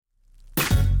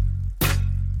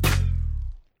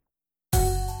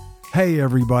Hey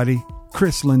everybody,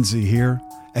 Chris Lindsay here,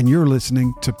 and you're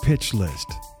listening to Pitch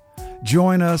List.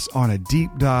 Join us on a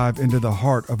deep dive into the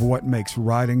heart of what makes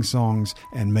writing songs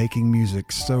and making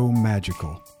music so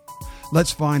magical.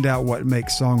 Let's find out what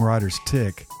makes songwriters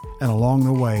tick, and along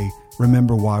the way,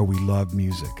 remember why we love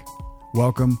music.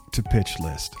 Welcome to Pitch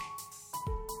List.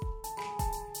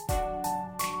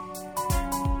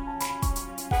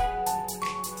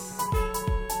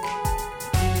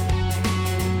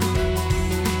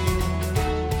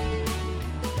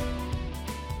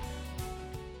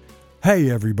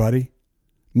 Hey everybody,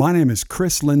 my name is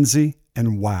Chris Lindsay,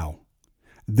 and wow,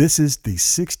 this is the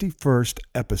 61st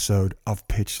episode of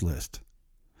Pitch List.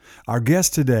 Our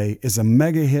guest today is a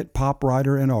mega hit pop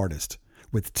writer and artist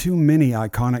with too many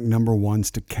iconic number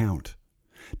ones to count.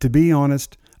 To be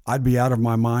honest, I'd be out of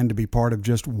my mind to be part of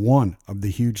just one of the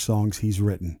huge songs he's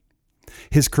written.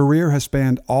 His career has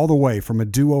spanned all the way from a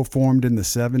duo formed in the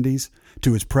 70s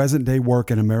to his present-day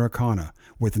work in Americana,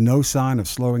 with no sign of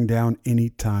slowing down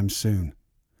anytime soon.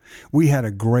 We had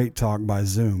a great talk by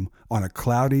Zoom on a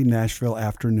cloudy Nashville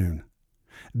afternoon.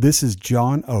 This is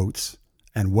John Oates,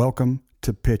 and welcome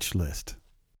to Pitch List.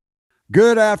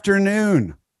 Good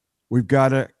afternoon. We've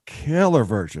got a killer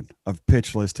version of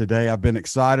Pitch List today. I've been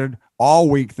excited all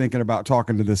week thinking about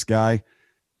talking to this guy.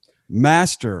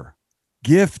 Master,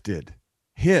 gifted,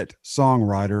 hit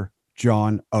songwriter,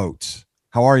 John Oates.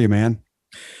 How are you, man?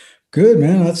 Good,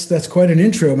 man. That's quite an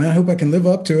intro, man. I hope I can live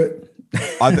up to it.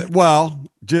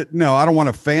 No, I don't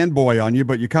want to fanboy on you,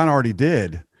 but you kind of already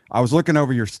did. I was looking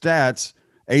over your stats,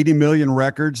 80 million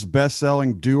records,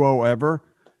 best-selling duo ever,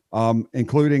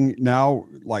 including now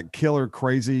like killer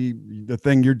crazy, the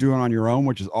thing you're doing on your own,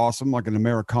 which is awesome, like an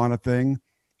Americana thing.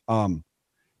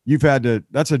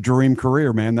 That's a dream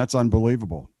career, man. That's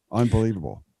unbelievable.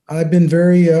 Unbelievable. I've been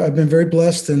very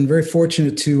blessed and very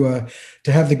fortunate to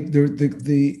have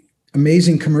the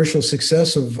amazing commercial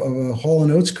success of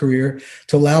Hall & Oates' career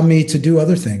to allow me to do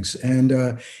other things. And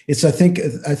I think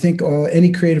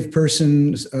any creative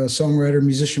person, songwriter,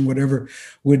 musician, whatever,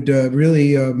 would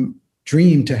really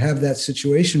dream to have that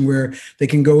situation where they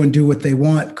can go and do what they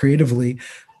want creatively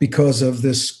because of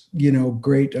this,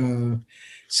 great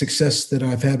success that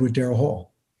I've had with Daryl Hall.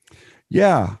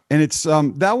 Yeah. And it's,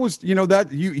 that was, that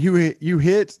you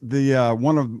hit the,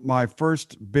 one of my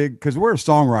first big, cause we're a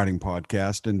songwriting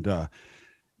podcast and,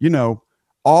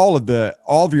 all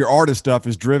of your artist stuff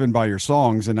is driven by your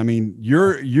songs. And I mean,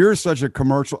 you're such a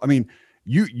commercial. I mean,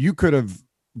 you could have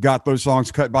got those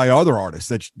songs cut by other artists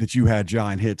that you had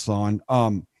giant hits on.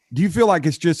 Do you feel like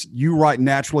it's just you write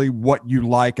naturally what you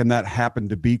like and that happened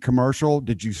to be commercial?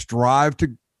 Did you strive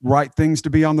to write things to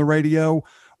be on the radio,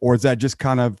 or is that just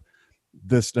kind of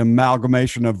this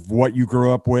amalgamation of what you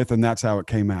grew up with and that's how it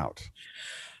came out?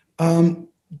 Daryl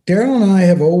and I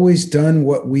have always done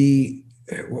what we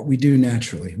do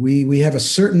naturally. We have a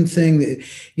certain thing that,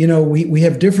 we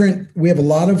have a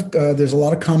lot of, there's a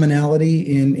lot of commonality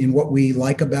in what we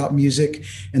like about music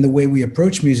and the way we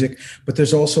approach music, but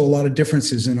there's also a lot of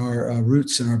differences in our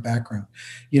roots and our background.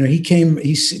 He came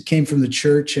from the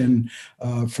church and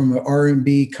from an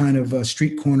R&B kind of a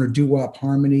street corner doo-wop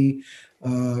harmony.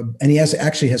 And he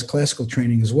actually has classical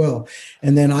training as well.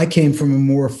 And then I came from a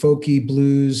more folky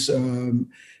blues, kind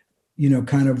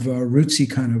of rootsy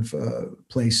kind of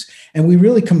place. And we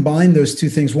really combined those two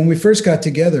things. When we first got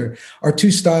together, our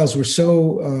two styles were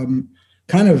so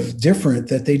kind of different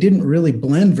that they didn't really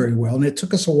blend very well. And it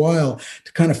took us a while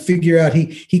to kind of figure out,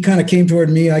 he kind of came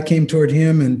toward me, I came toward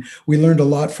him, and we learned a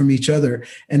lot from each other.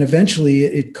 And eventually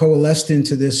it coalesced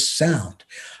into this sound.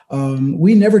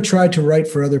 We never tried to write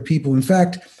for other people. In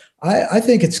fact, I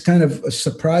think it's kind of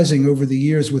surprising over the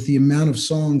years with the amount of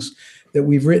songs that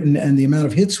we've written and the amount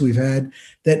of hits we've had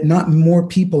that not more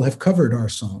people have covered our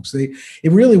songs.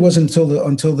 It really wasn't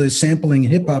until the sampling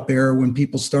hip hop era when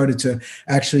people started to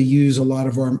actually use a lot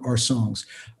of our songs.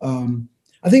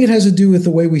 I think it has to do with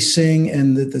the way we sing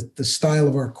and the style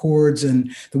of our chords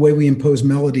and the way we impose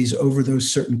melodies over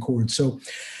those certain chords. So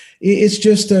it's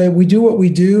just we do what we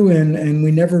do, and we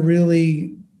never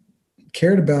really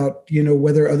cared about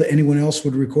whether anyone else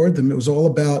would record them. It was all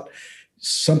about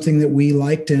something that we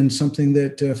liked and something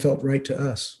that felt right to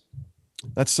us.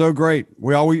 That's so great.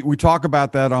 We talk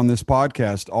about that on this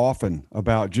podcast often,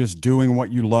 about just doing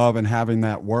what you love and having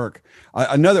that work.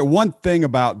 Another one thing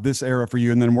about this era for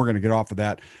you, and then we're going to get off of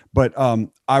that. But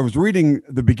I was reading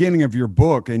the beginning of your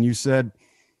book, and you said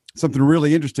something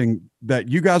really interesting, that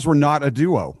you guys were not a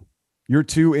duo. You're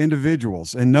two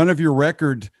individuals, and none of your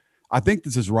record, I think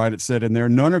this is right, it said in there,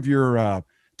 none of your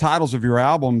titles of your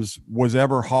albums was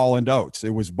ever Hall & Oates.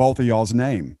 It was both of y'all's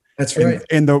name. That's right.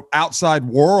 And the outside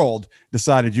world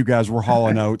decided you guys were Hall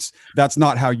 & Oates. That's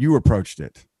not how you approached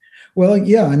it. Well,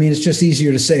 yeah, I mean, it's just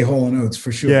easier to say Hall & Oates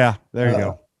for sure. Yeah, there you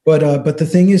go. But the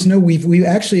thing is, no, we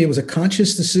actually, it was a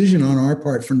conscious decision on our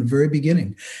part from the very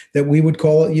beginning that we would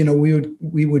call it,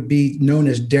 we would be known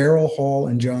as Daryl Hall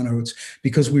and John Oates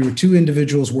because we were two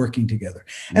individuals working together.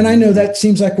 And I know that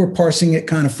seems like we're parsing it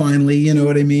kind of finely, you know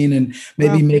what I mean, and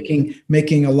maybe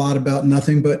making a lot about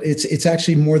nothing, but it's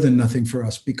actually more than nothing for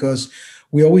us because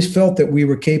we always felt that we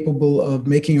were capable of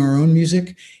making our own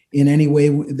music in any way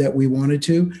that we wanted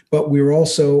to, but we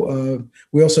also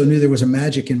knew there was a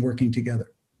magic in working together.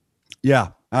 Yeah,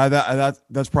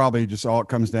 that's probably just all it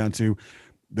comes down to,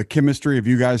 the chemistry of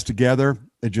you guys together.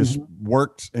 It just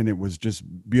worked, and it was just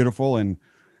beautiful, and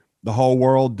the whole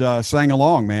world sang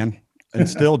along, man, and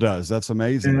still does. That's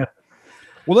amazing. Yeah.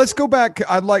 Well, let's go back.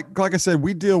 I'd like I said,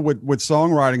 we deal with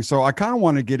songwriting, so I kind of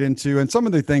want to get into, and some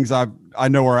of the things I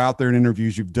know are out there in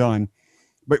interviews you've done,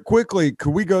 but quickly,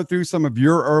 could we go through some of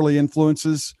your early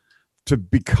influences to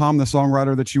become the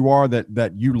songwriter that you are,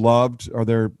 that you loved? Are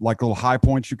there like little high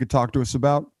points you could talk to us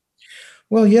about?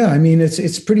 Well, yeah, I mean,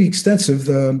 it's pretty extensive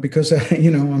because,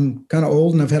 I'm kind of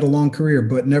old and I've had a long career,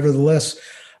 but nevertheless,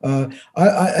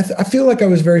 I feel like I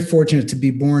was very fortunate to be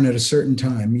born at a certain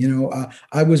time.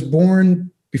 I was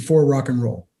born before rock and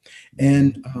roll,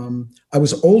 and I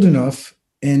was old enough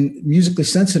and musically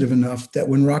sensitive enough that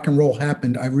when rock and roll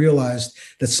happened, I realized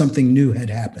that something new had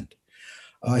happened.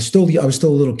 I was still a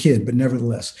little kid, but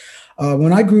nevertheless,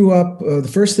 when I grew up, the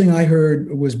first thing I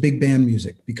heard was big band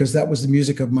music because that was the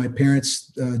music of my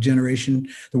parents' generation,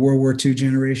 the World War II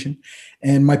generation,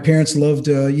 and my parents loved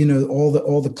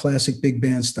all the classic big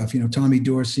band stuff. Tommy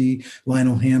Dorsey,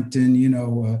 Lionel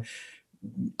Hampton,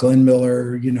 Glenn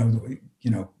Miller,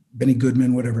 Benny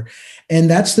Goodman, whatever, and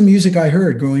that's the music I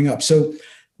heard growing up. So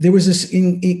there was this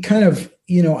kind of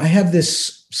I have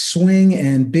this swing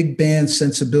and big band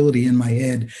sensibility in my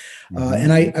head.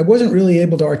 And I wasn't really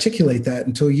able to articulate that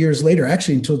until years later,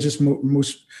 actually until just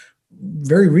most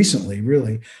very recently,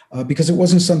 really, because it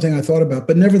wasn't something I thought about.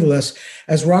 But nevertheless,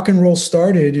 as rock and roll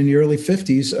started in the early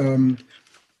 50s,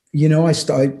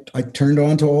 I turned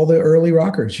on to all the early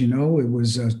rockers. It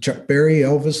was Chuck Berry,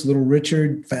 Elvis, Little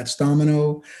Richard, Fats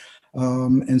Domino,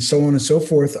 and so on and so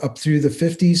forth up through the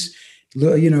 50s.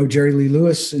 Jerry Lee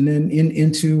Lewis, and then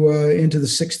into the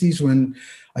 60s when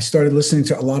I started listening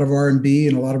to a lot of R&B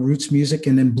and a lot of roots music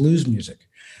and then blues music.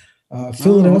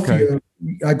 Philadelphia, okay.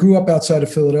 I grew up outside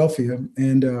of Philadelphia,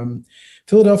 and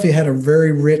Philadelphia had a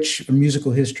very rich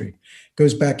musical history. It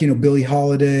goes back, Billie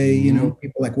Holiday,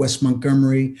 people like Wes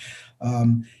Montgomery.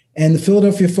 And the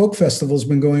Philadelphia Folk Festival has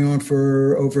been going on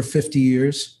for over 50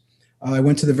 years. I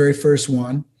went to the very first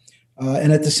one.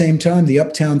 And at the same time, the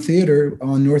Uptown Theater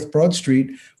on North Broad Street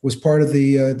was part of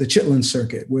the Chitlin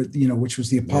Circuit, which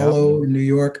was the Apollo in New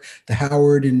York, the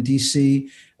Howard in D.C.,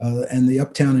 and the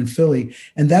Uptown in Philly.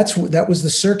 And that was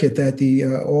the circuit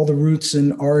that all the roots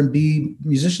and R&B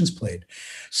musicians played.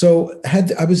 So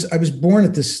I was born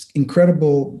at this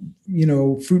incredible,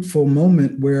 fruitful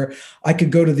moment where I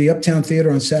could go to the Uptown Theater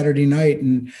on Saturday night,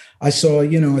 and I saw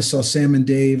Sam and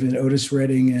Dave and Otis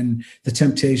Redding and the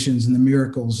Temptations and the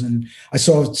Miracles, and I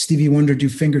saw Stevie Wonder do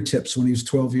Fingertips when he was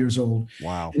 12 years old.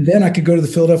 Wow! And then I could go to the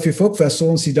Philadelphia Folk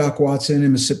Festival and see Doc Watson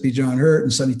and Mississippi John Hurt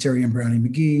and Sonny Terry and Brownie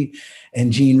McGhee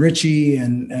and Gene Ritchie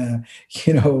and and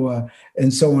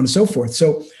so on and so forth.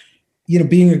 So,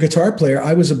 being a guitar player,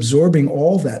 I was absorbing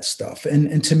all that stuff.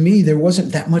 And to me, there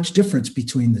wasn't that much difference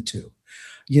between the two.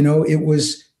 It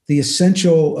was the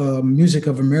essential music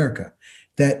of America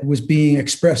that was being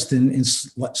expressed in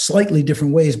slightly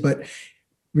different ways. But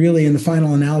really, in the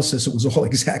final analysis, it was all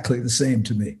exactly the same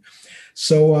to me.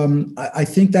 So I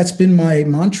think that's been my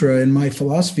mantra and my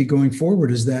philosophy going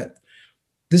forward, is that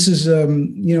this is,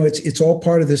 it's all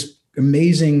part of this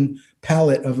amazing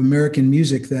palette of American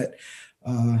music that,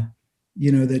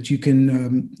 that you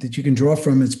can draw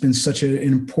from. It's been such an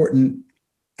important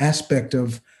aspect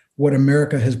of what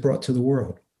America has brought to the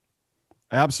world.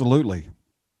 Absolutely.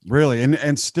 Really.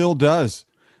 And still does.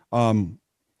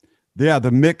 The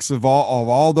mix of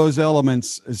all those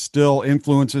elements is still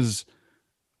influences,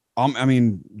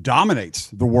 dominates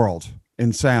the world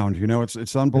in sound.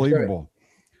 It's unbelievable.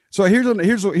 So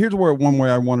here's where one way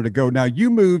I wanted to go. Now, you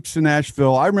moved to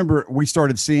Nashville. I remember we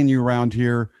started seeing you around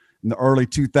here in the early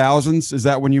 2000s. Is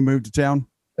that when you moved to town?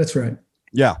 That's right.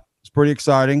 Yeah, it's pretty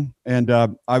exciting. And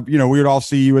we would all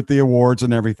see you at the awards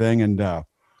and everything. And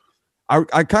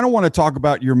I kind of want to talk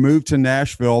about your move to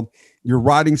Nashville, your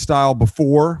writing style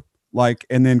before,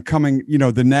 and then coming,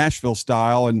 the Nashville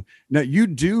style. And now you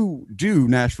do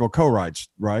Nashville co-writes,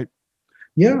 right?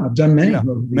 Yeah, I've done many Yeah,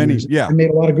 over the many. years. Yeah. I made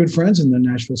a lot of good friends in the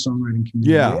Nashville songwriting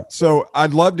community. Yeah. So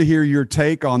I'd love to hear your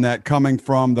take on that, coming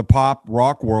from the pop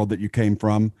rock world that you came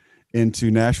from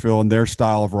into Nashville and their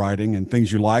style of writing and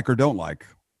things you like or don't like.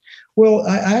 Well,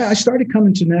 I started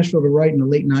coming to Nashville to write in the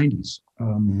late '90s.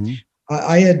 Mm-hmm.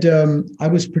 I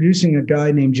was producing a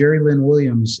guy named Jerry Lynn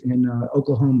Williams in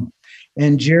Oklahoma,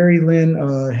 and Jerry Lynn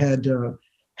had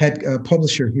a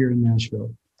publisher here in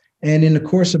Nashville. And in the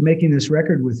course of making this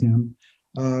record with him,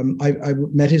 I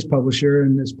met his publisher,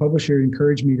 and his publisher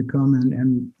encouraged me to come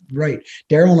and write.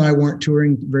 Daryl and I weren't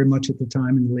touring very much at the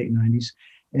time in the late '90s,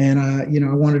 and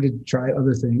I wanted to try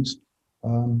other things.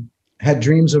 Had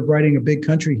dreams of writing a big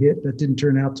country hit that didn't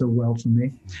turn out so well for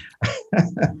me,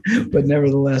 but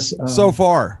nevertheless, so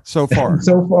far,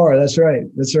 that's right.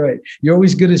 You're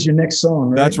always good as your next song,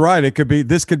 right? That's right.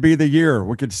 This could be the year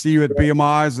we could see you at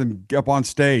BMIs and up on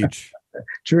stage.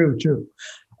 True.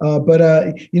 But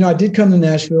I did come to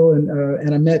Nashville,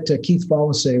 and I met Keith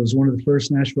Follesay. It was one of the first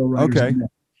Nashville writers I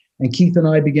met. And Keith and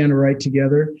I began to write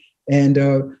together, and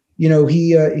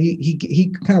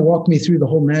he kind of walked me through the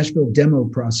whole Nashville demo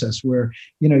process, where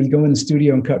you go in the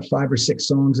studio and cut 5 or 6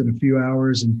 songs in a few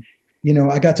hours, and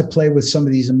I got to play with some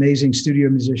of these amazing studio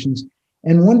musicians.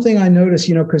 And one thing I noticed,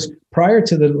 because prior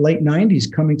to the late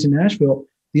 '90s coming to Nashville,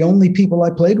 the only people I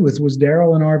played with was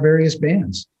Daryl and our various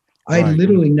bands. I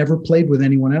literally never played with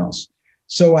anyone else.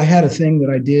 So I had a thing that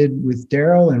I did with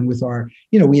Daryl and with our,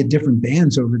 we had different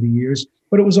bands over the years,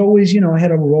 but it was always, I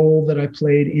had a role that I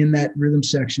played in that rhythm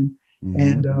section. Mm-hmm.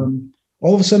 And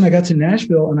all of a sudden I got to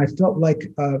Nashville, and I felt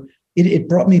like it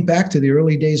brought me back to the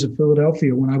early days of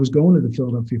Philadelphia, when I was going to the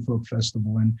Philadelphia Folk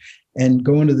Festival and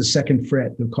going to the Second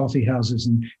Fret, the coffee houses,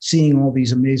 and seeing all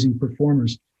these amazing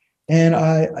performers. And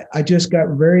I just got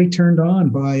very turned on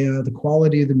by the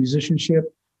quality of the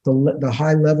musicianship, the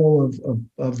high level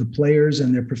of the players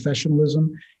and their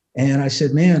professionalism. And I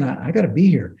said, man, I got to be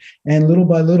here. And little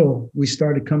by little, we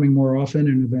started coming more often,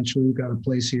 and eventually we got a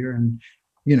place here, and,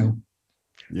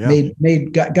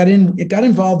 got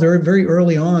involved very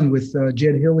early on with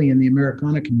Jed Hilly and the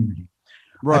Americana community.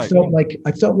 Right.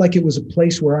 I felt like it was a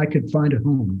place where I could find a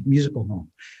home, musical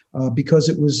home, because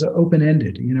it was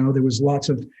open-ended. There was lots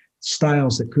of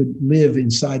styles that could live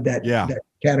inside that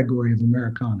category of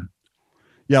Americana.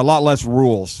 Yeah, a lot less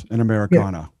rules in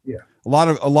Americana. Yeah. A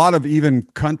lot of even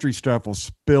country stuff will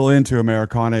spill into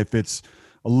Americana if it's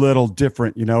a little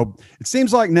different. It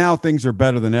seems like now things are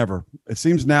better than ever. It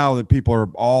seems now that people are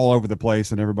all over the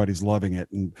place and everybody's loving it,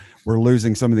 and we're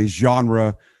losing some of these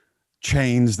genre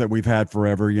chains that we've had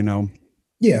forever.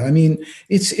 Yeah, I mean,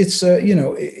 it's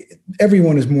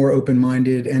everyone is more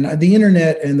open-minded, and the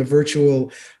internet and the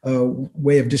virtual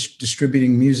way of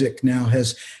distributing music now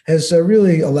has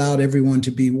really allowed everyone to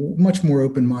be much more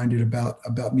open-minded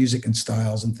about music and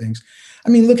styles and things. I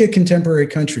mean, look at contemporary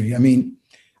country. I mean,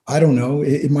 I don't know.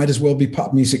 It might as well be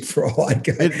pop music for all I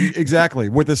care. Exactly,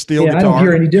 with a steel guitar. I don't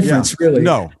hear any difference, really.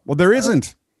 No, well, there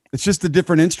isn't. It's just the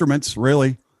different instruments,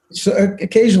 really. So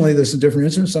occasionally there's a different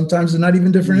instrument. Sometimes they're not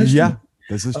even different instruments. Yeah.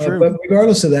 This is true. But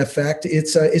regardless of that fact,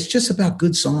 it's just about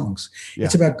good songs. Yeah.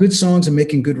 It's about good songs and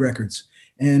making good records.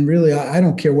 And really, I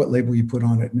don't care what label you put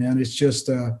on it, man. It's just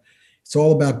it's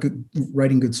all about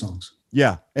writing good songs.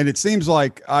 Yeah, and it seems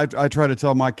like I try to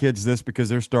tell my kids this, because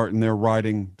they're starting their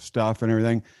writing stuff and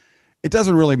everything. It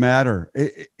doesn't really matter.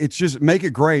 It's just make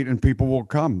it great, and people will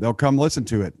come. They'll come listen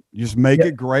to it. You just make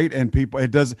it great, and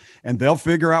and they'll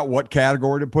figure out what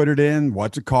category to put it in,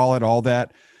 what to call it, all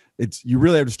that. You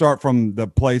really have to start from the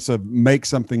place of make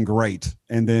something great,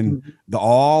 and then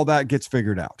all that gets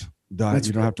figured out. Done.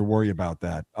 You don't have to worry about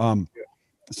that.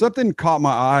 Something caught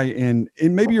my eye in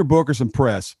maybe your book or some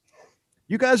press.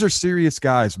 You guys are serious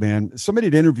guys, man. Somebody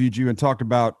had interviewed you and talked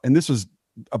about, and this was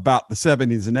about the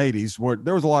 70s and 80s, where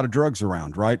there was a lot of drugs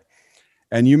around, right?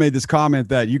 And you made this comment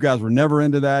that you guys were never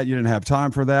into that. You didn't have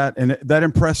time for that. And that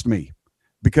impressed me,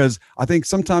 because I think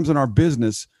sometimes in our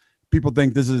business, people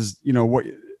think this is, what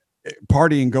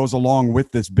partying goes along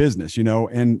with this business,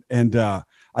 and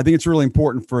I think it's really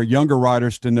important for younger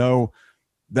writers to know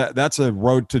that that's a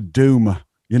road to doom,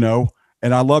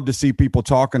 and I love to see people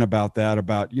talking about that,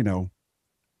 about,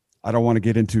 I don't want to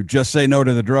get into just say no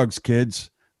to the drugs, kids,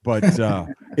 but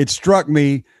it struck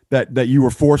me that you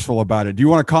were forceful about it. Do you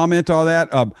want to comment on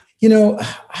that?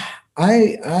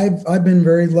 I've been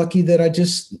very lucky that I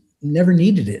just never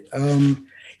needed it.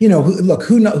 look,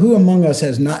 who among us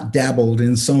has not dabbled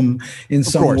in some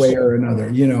way or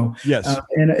another, Yes.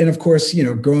 And of course,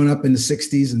 growing up in the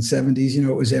 60s and 70s,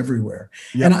 it was everywhere.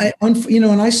 Yep.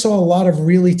 And I saw a lot of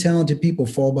really talented people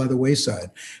fall by the wayside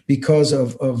because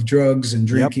of drugs and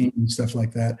drinking and stuff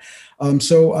like that.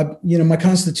 So my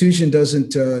constitution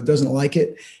doesn't like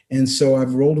it. And so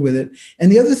I've rolled with it.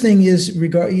 And the other thing is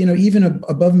even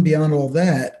above and beyond all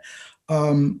that,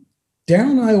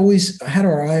 Daryl and I always had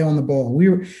our eye on the ball.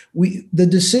 The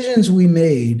decisions we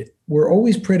made were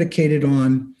always predicated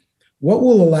on what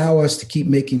will allow us to keep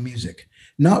making music,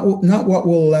 not what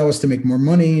will allow us to make more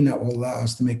money, not what will allow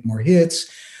us to make more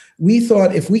hits. We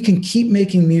thought if we can keep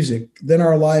making music, then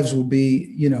our lives will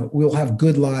be, we'll have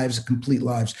good lives, complete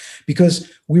lives, because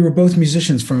we were both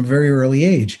musicians from a very early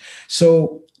age.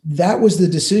 So that was the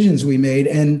decisions we made.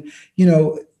 And,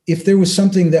 if there was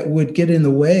something that would get in the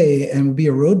way and would be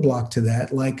a roadblock to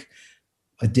that, like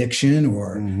addiction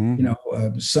or,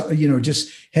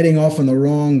 just heading off in the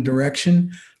wrong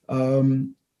direction,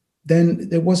 then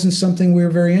it wasn't something we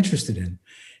were very interested in.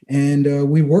 And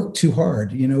we worked too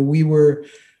hard. I'm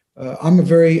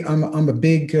a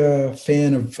big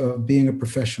fan of being a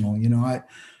professional.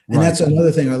 And that's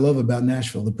another thing I love about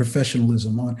Nashville, the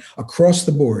professionalism across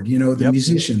the board, the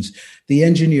musicians, the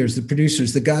engineers, the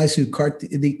producers, the guys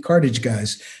the cartage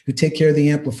guys who take care of the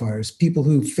amplifiers, people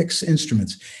who fix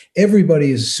instruments.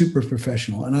 Everybody is super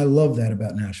professional. And I love that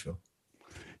about Nashville.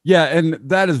 Yeah. And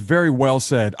that is very well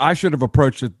said. I should have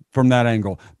approached it from that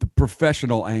angle, the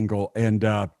professional angle. And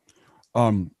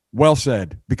well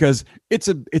said, because it's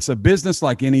a business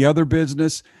like any other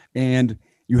business. And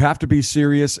you have to be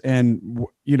serious. And,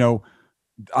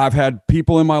 I've had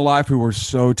people in my life who were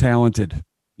so talented.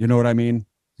 You know what I mean?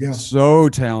 Yeah. So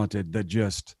talented that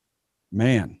just,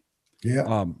 man.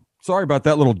 Yeah. Sorry about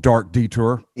that little dark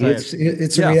detour. It's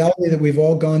a reality that we've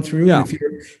all gone through. Yeah. And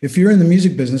if you're in the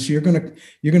music business, you're going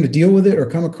to deal with it or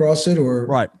come across it or,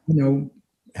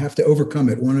 have to overcome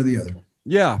it, one or the other.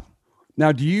 Yeah.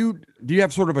 Now, do you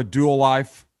have sort of a dual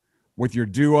life with your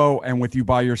duo and with you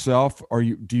by yourself? Or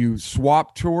do you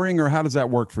swap touring, or how does that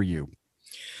work for you?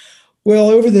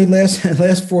 Well, over the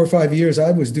last 4 or 5 years,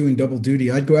 I was doing double duty.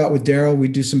 I'd go out with Daryl.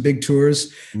 We'd do some big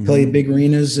tours, play big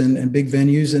arenas and big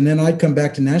venues. And then I'd come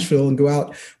back to Nashville and go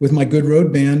out with my Good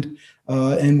Road Band.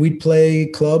 And we'd play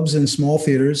clubs and small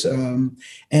theaters. And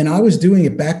I was doing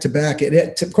it back to back.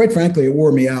 Quite frankly, it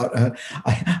wore me out.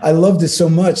 I loved it so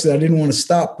much that I didn't want to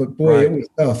stop, but boy, It was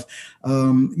tough.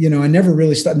 I never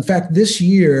really stopped. In fact, this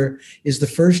year is the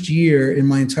first year in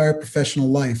my entire professional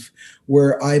life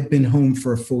where I've been home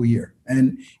for a full year.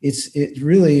 And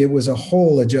it was a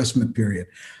whole adjustment period.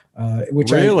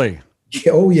 Really?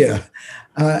 Oh yeah.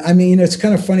 It's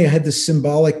kind of funny. I had this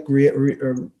symbolic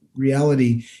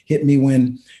reality hit me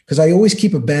because I always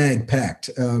keep a bag packed.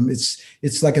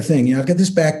 It's like a thing. I've got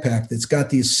this backpack that's got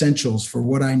the essentials for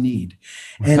what I need.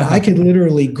 And I could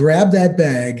literally grab that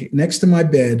bag next to my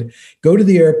bed, go to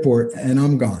the airport, and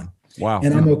I'm gone. Wow.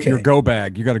 And I'm okay. Your go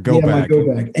bag. You got a go bag. My go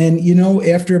bag. And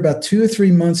after about 2 or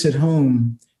 3 months at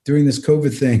home during this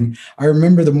COVID thing, I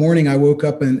remember the morning I woke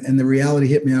up and the reality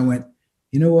hit me. I went,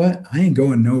 you know what? I ain't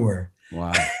going nowhere.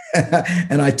 Wow.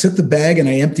 And I took the bag and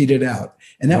I emptied it out.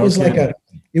 And that was like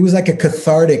a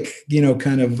cathartic,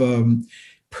 kind of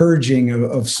purging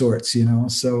of sorts,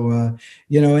 So,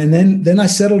 and then I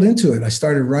settled into it. I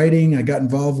started writing. I got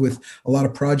involved with a lot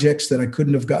of projects that I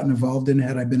couldn't have gotten involved in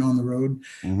had I been on the road.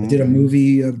 I did a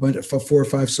movie, a bunch of 4 or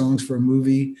 5 songs for a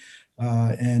movie,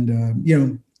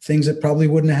 and things that probably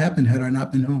wouldn't have happened had I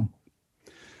not been home.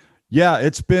 Yeah,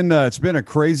 it's been a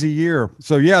crazy year.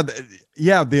 So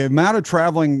the amount of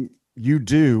traveling you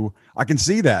do, I can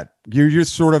see that. You're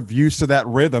just sort of used to that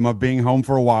rhythm of being home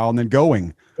for a while and then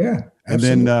going. Yeah, absolutely.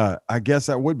 And then I guess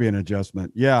that would be an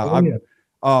adjustment. Yeah. Oh,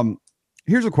 yeah.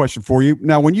 Here's a question for you.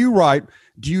 Now, when you write,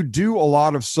 do you do a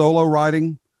lot of solo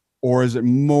writing, or is it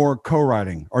more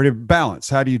co-writing, or do you balance?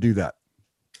 How do you do that?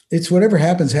 It's whatever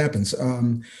happens.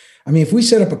 If we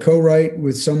set up a co-write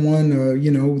with someone,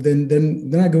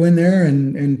 then I go in there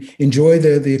and enjoy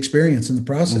the experience and the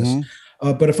process.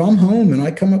 But if I'm home and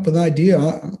I come up with an idea,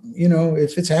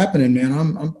 if it's happening, man,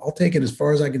 I'll take it as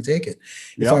far as I can take it.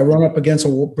 If I run up against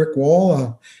a brick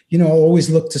wall, I'll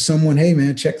always look to someone. Hey,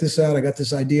 man, check this out. I got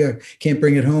this idea. Can't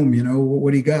bring it home.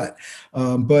 What do you got?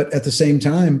 But at the same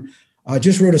time, I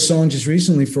just wrote a song just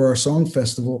recently for our song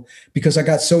festival because I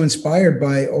got so inspired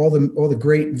by all the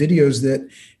great videos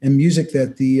and music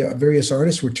that the various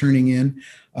artists were turning in.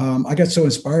 I got so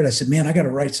inspired. I said, man, I got to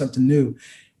write something new.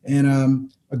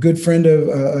 And a good friend of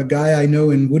a guy I know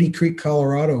in Woody Creek,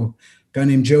 Colorado, guy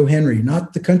named Joe Henry,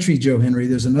 not the country Joe Henry.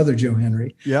 There's another Joe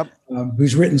Henry. Yep.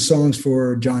 Who's written songs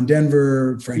for John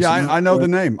Denver, Frank Sinatra. I know the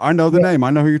name. I know the name. I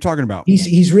know who you're talking about.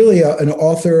 He's really an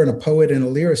author and a poet and a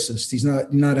lyricist. He's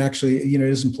not actually, he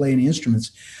doesn't play any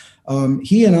instruments.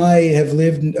 He and I have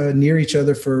lived near each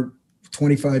other for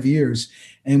 25 years,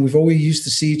 and we've always used to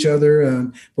see each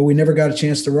other, but we never got a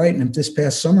chance to write. And this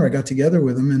past summer, I got together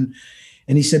with him,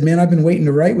 and he said, "Man, I've been waiting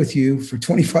to write with you for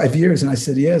 25 years." And I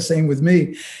said, "Yeah, same with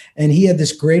me." And he had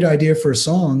this great idea for a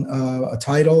song, a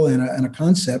title and a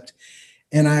concept.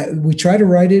 And we tried to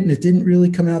write it, and it didn't really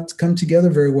come together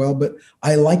very well. But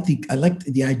I liked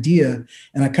the idea,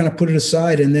 and I kind of put it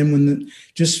aside. And then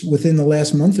just within the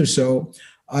last month or so,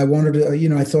 I wanted to,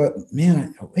 I thought,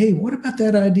 man, hey, what about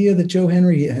that idea that Joe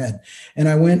Henry had? And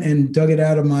I went and dug it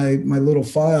out of my little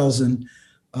files, and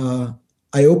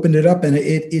I opened it up, and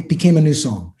it became a new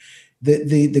song.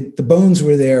 The bones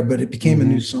were there, but it became a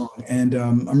new song, and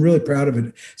I'm really proud of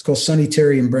it. It's called Sonny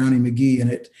Terry and Brownie McGee, and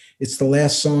it's the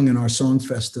last song in our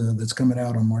Songfest that's coming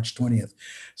out on March 20th.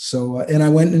 So, and I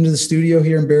went into the studio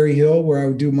here in Berry Hill where I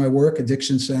would do my work,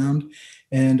 Addiction Sound,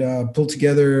 and pulled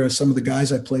together some of the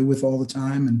guys I play with all the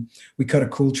time, and we cut a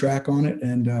cool track on it,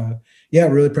 and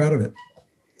really proud of it.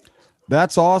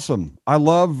 That's awesome. I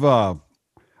love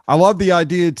the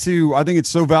idea too. I think it's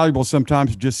so valuable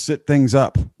sometimes to just sit things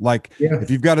up. Like if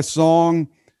you've got a song,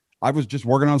 I was just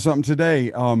working on something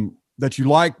today that you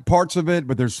like parts of it,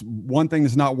 but there's one thing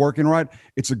that's not working right.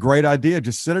 It's a great idea.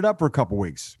 Just sit it up for a couple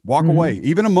weeks, walk away,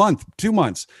 even a month, 2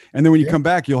 months. And then when you come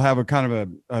back, you'll have a kind of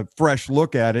a fresh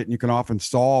look at it, and you can often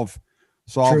solve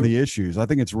the issues. I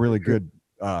think it's really good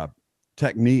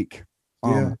technique.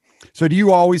 So do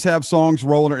you always have songs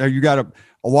rolling, or you got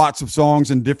lots of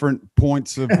songs and different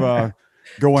points of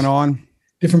going on?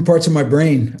 Different parts of my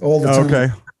brain all the time.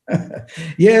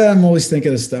 Okay. I'm always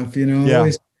thinking of stuff,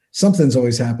 something's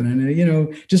always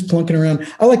happening, just plunking around.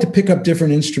 I like to pick up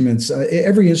different instruments.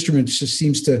 Every instrument just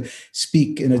seems to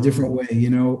speak in a different way.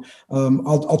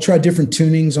 I'll try different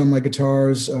tunings on my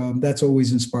guitars. That's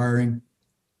always inspiring.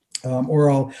 Or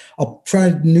I'll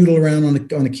try to noodle around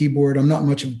on a keyboard. I'm not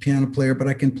much of a piano player, but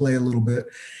I can play a little bit.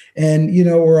 And,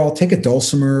 or I'll take a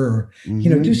dulcimer or,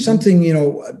 do something,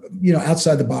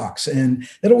 outside the box. And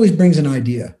that always brings an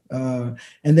idea. And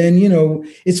then,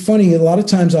 it's funny. A lot of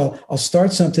times I'll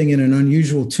start something in an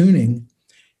unusual tuning.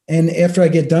 And after I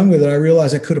get done with it, I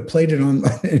realize I could have played it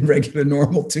in regular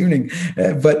normal tuning,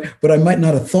 but I might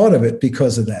not have thought of it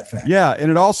because of that fact. Yeah. And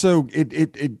it also,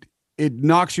 it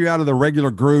knocks you out of the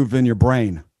regular groove in your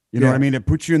brain. You know what I mean? It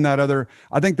puts you in that other.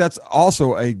 I think that's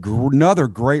also another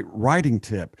great writing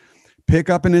tip. Pick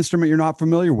up an instrument you're not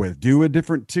familiar with. Do a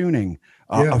different tuning,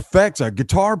 effects,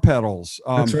 guitar pedals.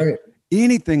 That's right.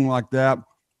 Anything like that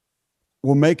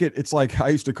will make it. It's like I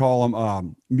used to call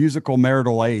them musical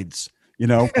marital aids.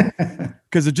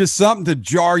 Because it's just something to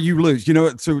jar you loose.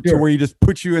 To where you just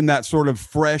put you in that sort of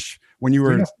fresh when you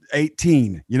were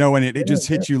 18. And it just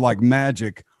hits you like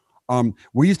magic.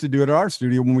 We used to do it at our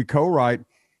studio when we co-write.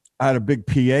 I had a big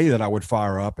PA that I would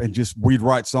fire up, and we'd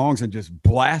write songs and just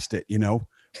blast it,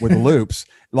 with loops,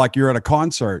 like you're at a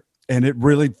concert, and it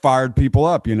really fired people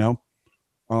up, I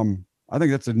think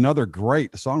that's another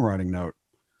great songwriting note.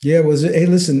 Yeah. Hey,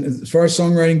 listen, as far as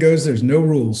songwriting goes, there's no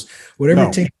rules. Whatever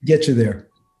it takes to get you there.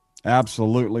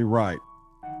 Absolutely right.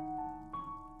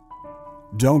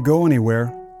 Don't go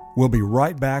anywhere. We'll be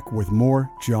right back with more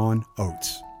John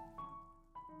Oates.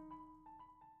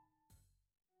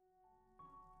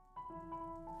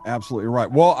 Absolutely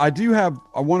right. Well, I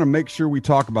want to make sure we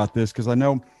talk about this, because I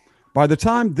know by the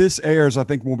time this airs, I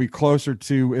think it'll be close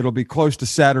to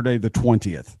Saturday, the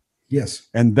 20th. Yes.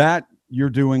 And that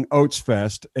you're doing Oates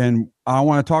Fest, and I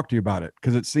want to talk to you about it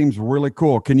because it seems really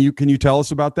cool. Can you tell us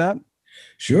about that?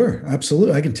 Sure.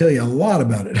 Absolutely. I can tell you a lot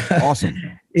about it. Awesome.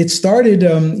 It started,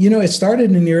 it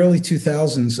started in the early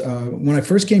 2000s. When I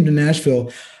first came to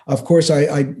Nashville, of course,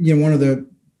 I one of the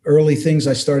early things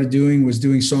I started doing was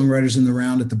doing Songwriters in the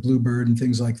Round at the Bluebird and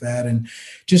things like that. And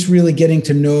just really getting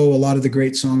to know a lot of the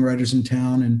great songwriters in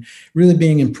town and really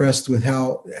being impressed with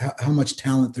how much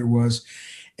talent there was.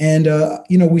 And,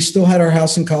 we still had our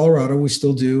house in Colorado. We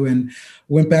still do. And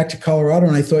went back to Colorado,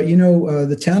 and I thought,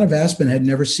 the town of Aspen had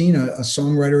never seen a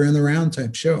Songwriter in the Round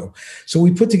type show. So we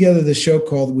put together this show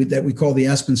that we call the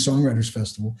Aspen Songwriters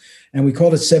Festival. And we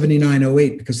called it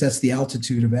 7908 because that's the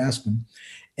altitude of Aspen.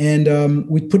 And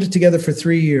we put it together for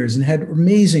 3 years and had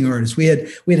amazing artists. We had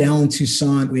Alan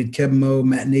Toussaint, we had Keb Mo,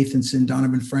 Matt Nathanson,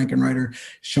 Donovan Frankenreiter,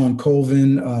 Sean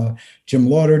Colvin, Jim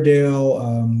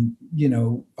Lauderdale,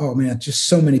 just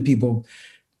so many people.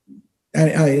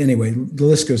 Anyway, the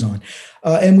list goes on.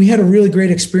 And we had a really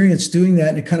great experience doing that,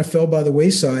 and it kind of fell by the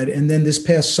wayside. And then this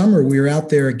past summer, we were out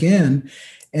there again,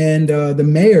 and the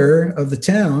mayor of the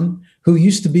town, who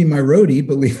used to be my roadie,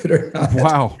 believe it or not.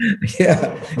 Wow.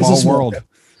 Yeah. Small world.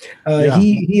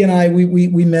 He and I,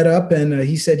 we met up, and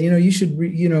he said, you should,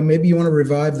 maybe you want to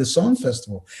revive the song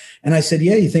festival. And I said,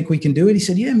 yeah, you think we can do it? He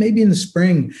said, yeah, maybe in the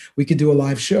spring we could do a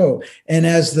live show. And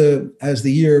as the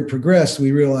year progressed,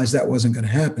 we realized that wasn't going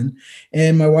to happen.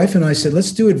 And my wife and I said,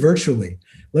 let's do it virtually.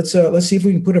 Let's see if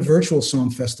we can put a virtual song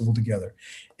festival together.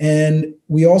 And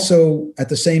we also, at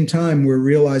the same time, we're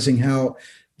realizing how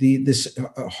this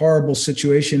horrible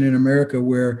situation in America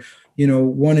where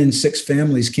 1 in 6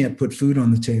 families can't put food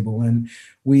on the table. And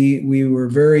we were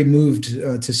very moved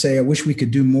to say, I wish we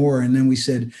could do more. And then we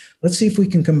said, let's see if we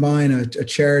can combine a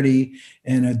charity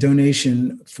and a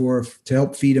donation to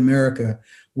help Feed America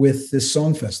with this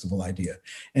song festival idea.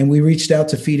 And we reached out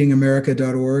to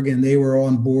feedingamerica.org, and they were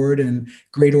on board, and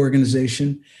great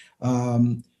organization.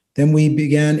 Then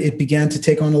it began to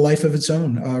take on a life of its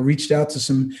own. Reached out to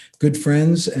some good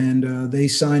friends, and they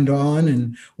signed on.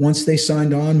 And once they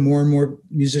signed on, more and more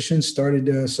musicians started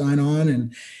to sign on,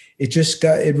 and it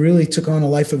really took on a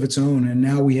life of its own. And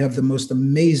now we have the most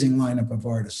amazing lineup of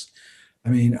artists. I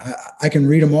mean, I can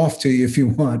read them off to you if you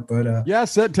want, but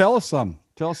tell us some.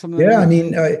 Tell us some. Yeah, I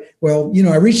mean, I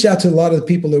reached out to a lot of the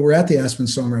people that were at the Aspen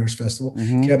Songwriters Festival: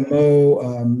 Keb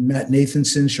Mo, Matt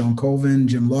Nathanson, Sean Colvin,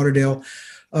 Jim Lauderdale.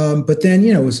 But then,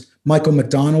 it was Michael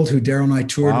McDonald, who Daryl and I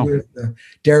toured with,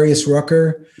 Darius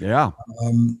Rucker, Dave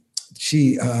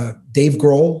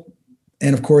Grohl,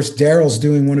 and of course, Daryl's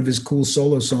doing one of his cool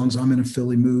solo songs, I'm in a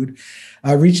Philly Mood.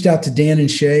 I reached out to Dan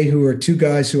and Shay, who are two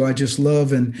guys who I just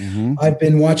love, and I've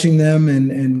been watching them,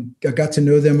 and I got to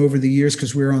know them over the years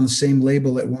because we were on the same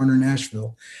label at Warner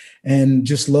Nashville, and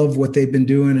just love what they've been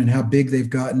doing and how big they've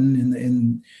gotten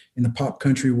in the pop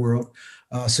country world.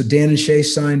 So Dan and Shay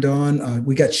signed on.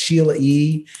 We got Sheila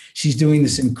E. She's doing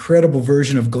this incredible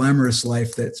version of Glamorous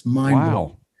Life that's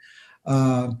mind-blowing.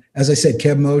 Wow. As I said,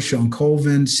 Keb Mo, Sean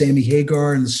Colvin, Sammy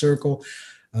Hagar in the Circle,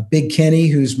 Big Kenny,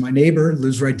 who's my neighbor,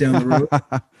 lives right down the road.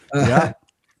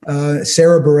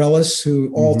 Sarah Bareilles,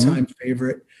 who all-time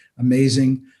favorite,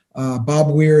 amazing.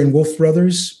 Bob Weir and Wolf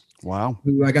Brothers. Wow.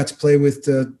 Who I got to play with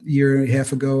a year and a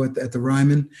half ago at the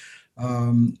Ryman.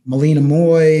 Melina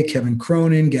Moy, Kevin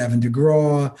Cronin, Gavin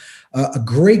DeGraw, a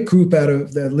great group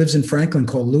that lives in Franklin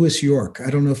called Lewis York. I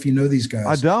don't know if you know these guys.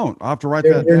 I don't. I'll have to write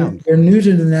that down. They're new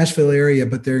to the Nashville area,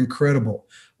 but they're incredible.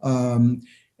 And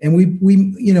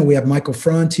we have Michael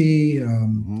Franti,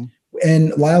 and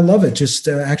Lyle Lovett just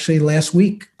actually last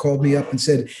week called me up and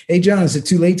said, "Hey John, is it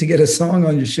too late to get a song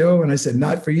on your show?" And I said,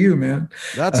 "Not for you, man."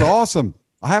 That's awesome.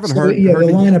 I haven't heard. Yeah, the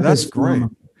lineup that's is great.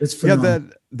 It's phenomenal. Yeah,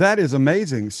 that is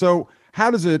amazing. So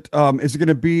how does it, is it going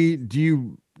to be,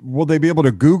 will they be able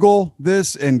to Google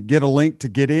this and get a link to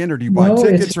get in, or do you buy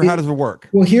tickets, or how does it work?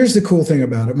 Well, here's the cool thing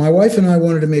about it. My wife and I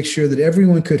wanted to make sure that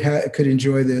everyone could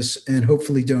enjoy this and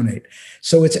hopefully donate.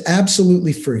 So it's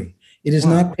absolutely free. It is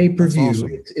not pay-per-view.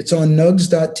 Awesome. It's on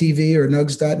nugs.tv or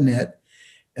nugs.net,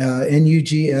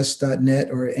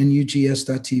 nugs.net or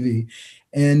nugs.tv.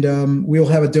 And we'll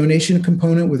have a donation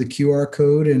component with a QR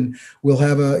code, and we'll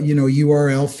have a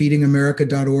URL,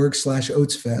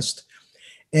 feedingamerica.org/OatsFest.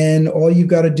 And all you've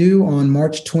got to do on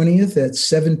March 20th at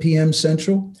 7 p.m.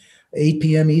 Central, 8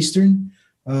 p.m. Eastern,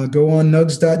 go on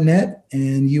nugs.net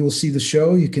and you will see the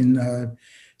show. You can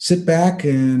sit back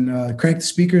and crank the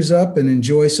speakers up and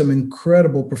enjoy some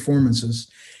incredible performances.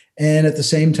 And at the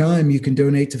same time, you can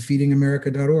donate to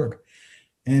feedingamerica.org.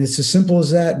 And it's as simple as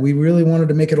that. We really wanted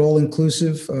to make it all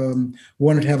inclusive.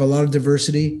 Wanted to have a lot of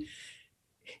diversity.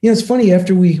 It's funny,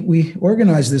 after we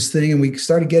organized this thing and we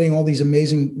started getting all these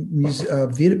amazing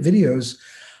videos,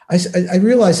 I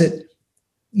realized that,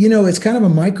 it's kind of a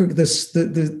micro,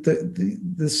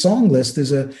 the song list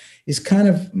is kind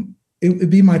of, it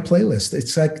would be my playlist.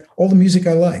 It's like all the music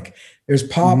I like. There's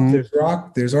pop, there's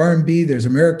rock, there's R&B, there's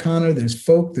Americana, there's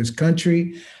folk, there's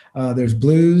country, there's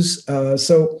blues.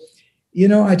 So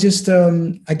I just,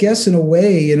 I guess in a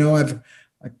way, I've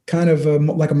kind of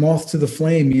like a moth to the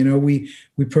flame. We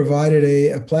provided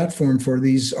a platform for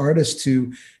these artists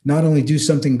to not only do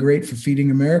something great for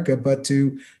Feeding America, but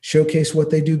to showcase what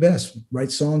they do best,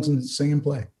 write songs and sing and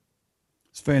play.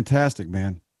 It's fantastic,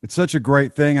 man. It's such a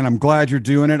great thing, and I'm glad you're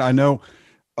doing it. I know,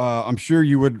 I'm sure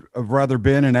you would have rather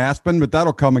been in Aspen, but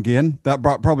that'll come again. That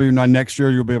probably not next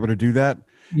year you'll be able to do that.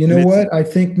 You know what? I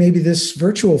think maybe this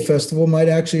virtual festival might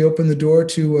actually open the door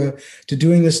to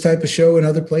doing this type of show in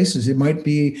other places. It might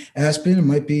be Aspen. It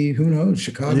might be, who knows,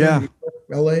 Chicago, New York,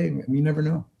 LA. You never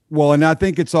know. Well, and I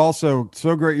think it's also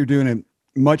so great you're doing it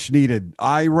much needed.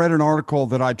 I read an article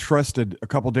that I trusted a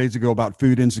couple days ago about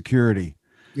food insecurity.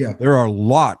 Yeah. There are a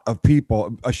lot of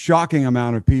people, a shocking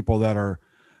amount of people that are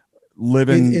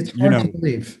living, It's hard to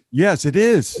believe. Yes, it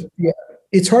is. Yeah.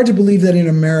 It's hard to believe that in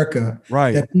America,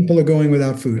 right, that people are going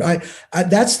without food. I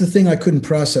that's the thing I couldn't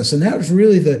process, and that was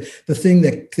really the thing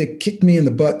that kicked me in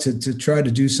the butt to try to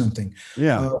do something.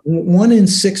 Yeah, 1 in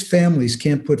 6 families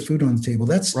can't put food on the table.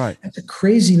 That's right. That's a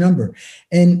crazy number.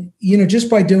 And just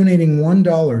by donating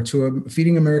 $1 to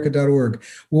feedingamerica.org,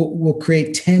 we'll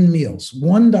create 10 meals.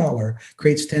 $1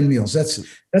 creates 10 meals.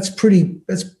 That's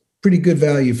pretty good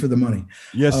value for the money.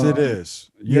 Yes, it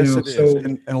is. Yes, it is.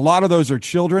 And a lot of those are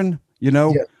children,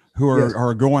 who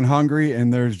are going hungry,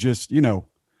 and there's just,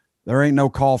 there ain't no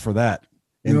call for that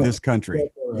in this country.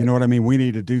 Right. You know what I mean? We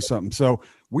need to do something. So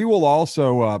we will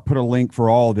also put a link for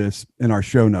all this in our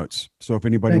show notes. So if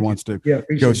anybody wants to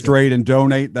go straight and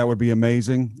donate, that would be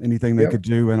amazing. Anything they could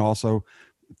do. And also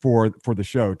for the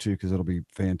show too, because it'll be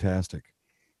fantastic.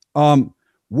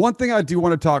 One thing I do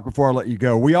want to talk before I let you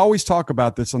go, we always talk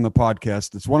about this on the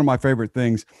podcast. It's one of my favorite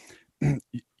things.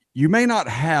 You may not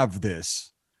have this,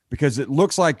 because it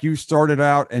looks like you started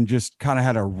out and just kind of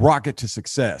had a rocket to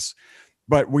success.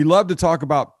 But we love to talk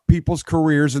about people's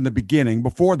careers in the beginning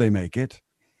before they make it.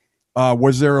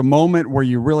 Was there a moment where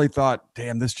you really thought,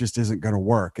 damn, this just isn't going to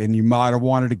work, and you might have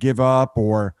wanted to give up,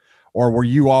 or were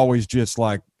you always just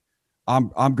like,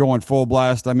 I'm going full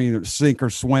blast? I mean, sink or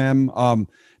swim.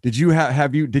 Did you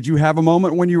have a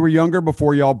moment when you were younger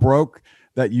before y'all broke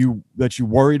that you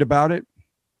worried about it?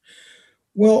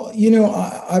 Well,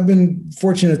 I've been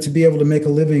fortunate to be able to make a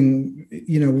living,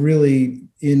 really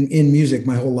in music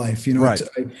my whole life. Right.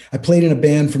 I played in a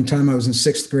band from time I was in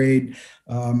 6th grade.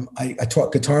 I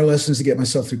taught guitar lessons to get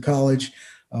myself through college,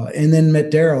 and then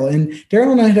met Daryl. And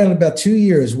Daryl and I had about 2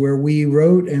 years where we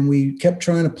wrote and we kept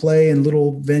trying to play in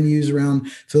little venues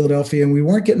around Philadelphia, and we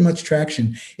weren't getting much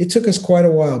traction. It took us quite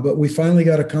a while, but we finally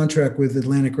got a contract with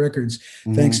Atlantic Records,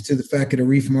 thanks to the fact that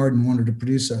Arif Mardin wanted to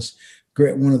produce us.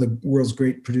 One of the world's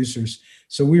great producers.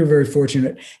 So we were very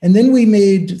fortunate. And then we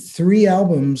made 3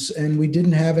 albums and we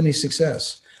didn't have any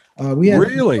success.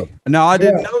 Really? No, I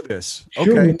didn't know this.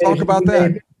 Sure, okay, talk about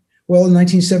that. Well, in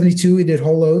 1972, we did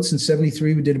Whole Oats. In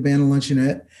 73, we did A Band of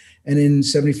Luncheonette. And in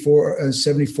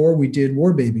 74, we did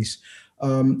War Babies.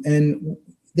 And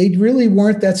they really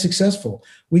weren't that successful.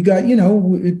 We got,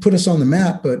 it put us on the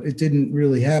map, but it didn't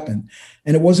really happen.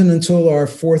 And it wasn't until our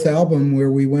 4th album where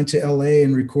we went to LA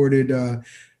and recorded,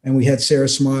 and we had Sarah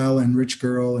Smile and Rich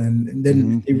Girl, and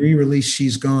then they re-released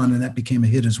She's Gone, and that became a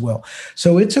hit as well.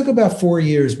 So it took about 4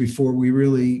 years before we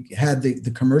really had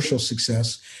the commercial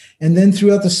success. And then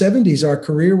throughout the 70s, our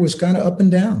career was kind of up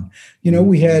and down.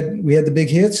 We had the big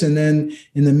hits, and then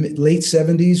in the late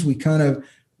 70s, we kind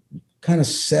of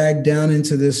sagged down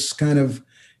into this kind of,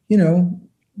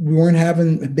 we weren't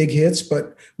having big hits,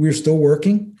 but we were still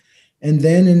working. And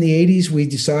then in the 80s, we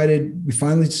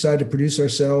finally decided to produce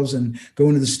ourselves and go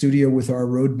into the studio with our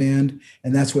road band.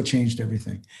 And that's what changed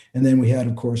everything. And then we had,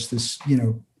 of course, this,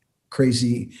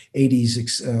 crazy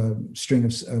 80s string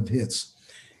of hits.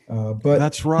 But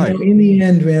that's right. In the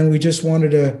end, man, we just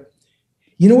wanted to,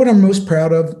 what I'm most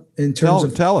proud of in terms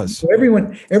of, tell us.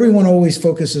 Everyone always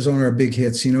focuses on our big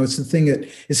hits. It's the thing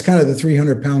it's kind of the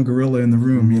 300-pound gorilla in the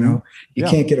room. You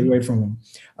can't get away from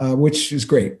them, which is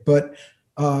great. But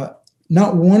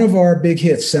not one of our big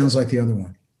hits sounds like the other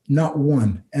one. Not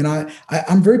one. And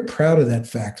I'm very proud of that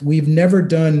fact. We've never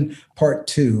done part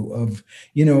 2 of,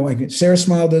 like Sarah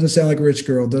Smile doesn't sound like a Rich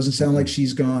Girl, doesn't sound like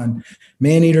She's Gone.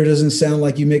 Maneater doesn't sound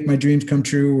like You Make My Dreams Come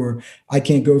True, or I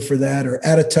Can't Go For That, or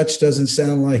Out of Touch doesn't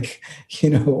sound like,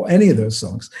 any of those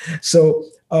songs. So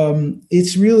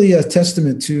it's really a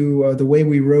testament to the way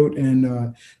we wrote,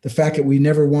 and the fact that we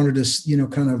never wanted to,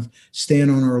 kind of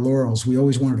stand on our laurels. We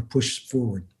always wanted to push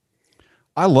forward.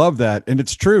 I love that. And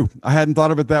it's true. I hadn't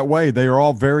thought of it that way. They are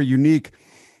all very unique.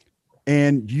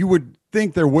 And you would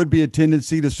think there would be a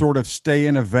tendency to sort of stay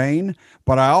in a vein.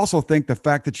 But I also think the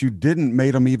fact that you didn't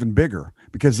made them even bigger,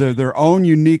 because they're their own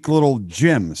unique little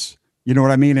gems. You know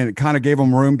what I mean? And it kind of gave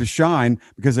them room to shine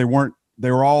because they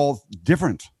were all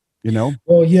different,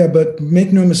 Well, yeah, but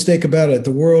make no mistake about it.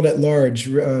 The world at large,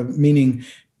 meaning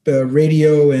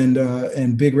radio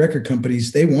and big record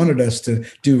companies, they wanted us to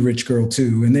do Rich Girl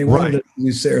too, and they wanted us to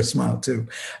do Sarah Smile too.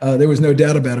 There was no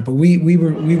doubt about it, but we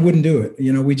wouldn't do it.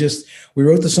 We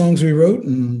wrote the songs we wrote,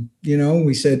 and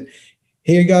we said,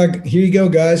 here you go,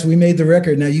 guys. We made the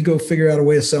record. Now you go figure out a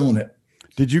way of selling it.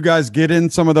 Did you guys get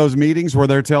in some of those meetings where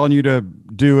they're telling you to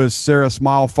do a Sarah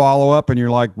Smile follow up, and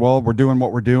you're like, well, we're doing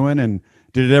what we're doing, and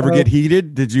Did it ever get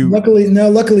heated? Did you?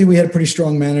 Luckily we had a pretty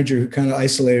strong manager who kind of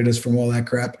isolated us from all that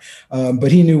crap.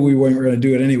 But he knew we weren't going to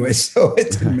do it anyway, so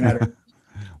it didn't matter.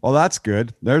 Well, that's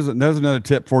good. There's another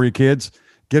tip for you kids.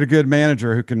 Get a good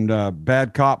manager who can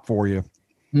bad cop for you.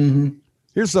 Mm-hmm.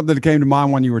 Here's something that came to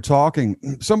mind when you were talking.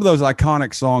 Some of those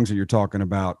iconic songs that you're talking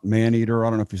about, Maneater, I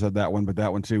don't know if you said that one, but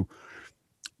that one too.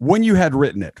 When you had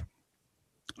written it,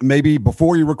 maybe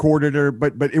before you recorded it,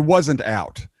 but it wasn't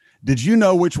out. Did you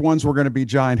know which ones were going to be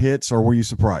giant hits, or were you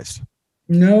surprised?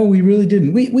 No, we really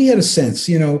didn't. We had a sense,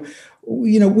 we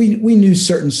knew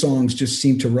certain songs just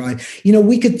seemed to ride.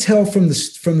 We could tell from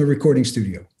the recording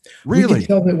studio. Really? We could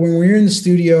tell that when we were in the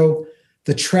studio,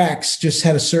 the tracks just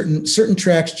had a certain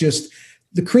tracks just,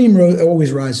 the cream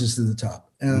always rises to the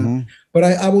top. But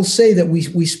I will say that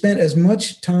we spent as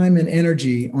much time and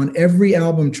energy on every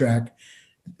album track.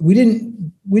 We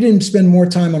didn't spend more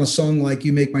time on a song like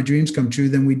You Make My Dreams Come True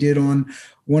than we did on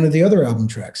one of the other album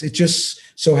tracks. It just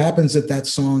so happens that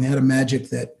song had a magic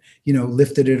that,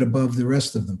 lifted it above the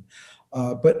rest of them.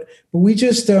 But we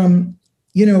just,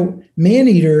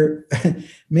 Maneater,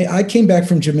 I came back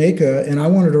from Jamaica and I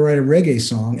wanted to write a reggae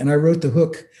song, and I wrote the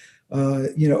hook,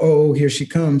 Oh, Here She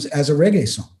Comes, as a reggae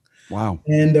song. Wow.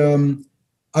 And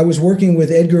I was working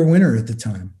with Edgar Winter at the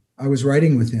time. I was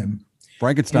writing with him.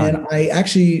 Frankenstein. And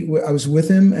I was with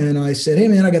him and I said, hey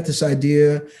man, I got this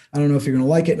idea. I don't know if you're going to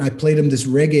like it. And I played him this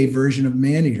reggae version of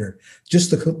Maneater, just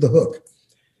the hook.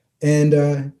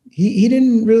 And he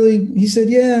didn't really, he said,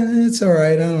 yeah, it's all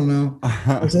right. I don't know.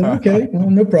 I said, okay, well,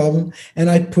 no problem. And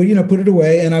I put it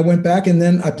away, and I went back and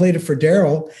then I played it for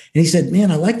Daryl, and he said, man,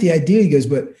 I like the idea. He goes,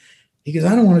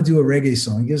 I don't want to do a reggae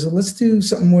song. He goes, well, let's do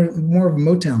something more of a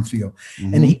Motown feel.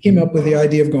 Mm-hmm. And he came up with the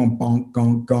idea of going bonk,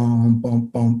 gong, gong,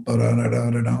 bonk, bonk,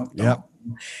 ba-da-da-da-da-da. Yep.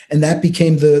 And that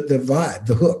became the vibe,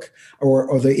 the hook,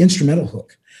 or the instrumental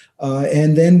hook.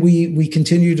 And then we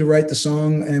continued to write the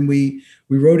song, and we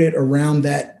wrote it around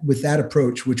that, with that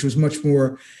approach, which was much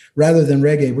more, rather than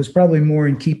reggae, was probably more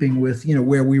in keeping with,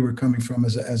 where we were coming from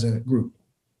as a group.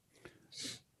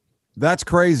 That's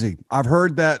crazy. I've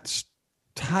heard that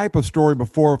type of story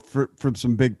before from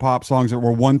some big pop songs that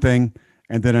were one thing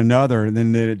and then another, and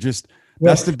then it just,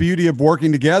 that's the beauty of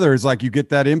working together, is like you get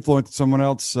that influence someone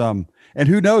else. And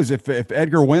who knows, if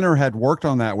Edgar Winter had worked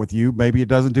on that with you, maybe it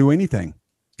doesn't do anything.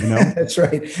 That's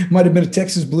right. Might have been a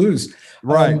Texas blues.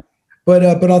 Right. But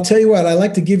I'll tell you what, I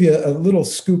like to give you a little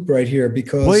scoop right here,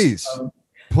 because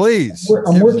please.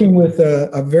 I'm working with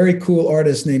a very cool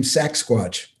artist named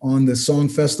Saxsquatch on the Song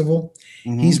Festival.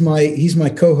 Mm-hmm. He's my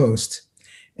co-host,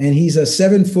 and he's a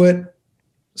 7-foot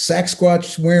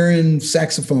Saxsquatch wearing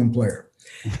saxophone player.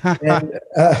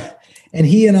 And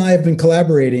he and I have been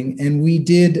collaborating, and we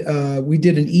did an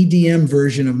EDM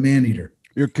version of Maneater.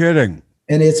 You're kidding.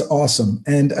 And it's awesome.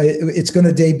 And it's going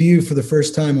to debut for the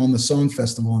first time on the Song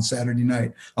Festival on Saturday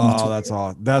night. Oh,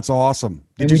 that's awesome.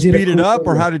 Did you speed it up,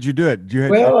 or how did you do it?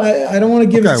 I don't want to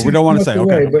give it we don't want to say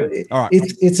away, okay. But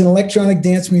it's an electronic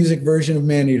dance music version of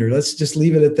Maneater. Let's just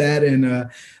leave it at that, and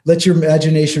let your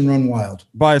imagination run wild.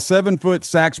 By a 7-foot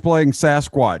sax playing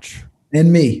Sasquatch.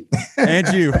 And me. And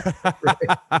you.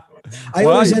 I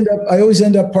always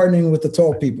end up partnering with the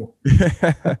tall people.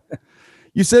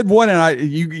 You said one, and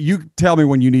you tell me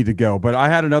when you need to go, but I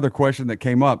had another question that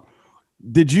came up.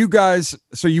 Did you guys,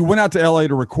 so you went out to LA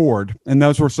to record, and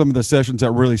those were some of the sessions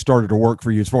that really started to work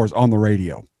for you as far as on the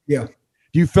radio. Yeah.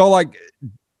 Do you feel like,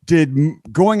 did you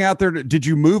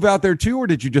move out there too, or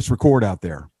did you just record out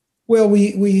there? Well,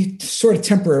 we sort of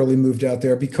temporarily moved out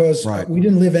there because we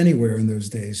didn't live anywhere in those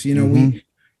days.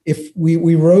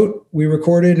 We wrote, we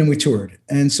recorded, and we toured.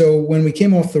 And so when we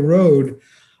came off the road,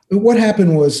 what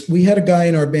happened was we had a guy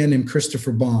in our band named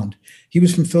Christopher Bond. He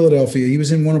was from Philadelphia. He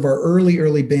was in one of our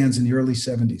early bands in the early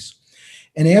 70s.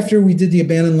 And after we did the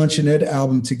Abandoned Luncheonette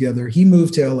album together, he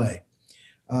moved to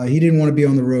LA. He didn't want to be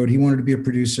on the road. He wanted to be a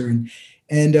producer.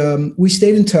 And we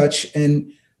stayed in touch.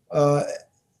 And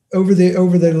over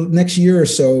the next year or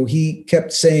so, he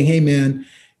kept saying, hey, man,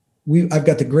 I've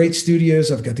got the great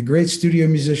studios. I've got the great studio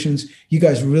musicians. You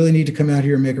guys really need to come out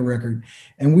here and make a record.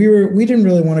 And we didn't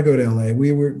really want to go to LA.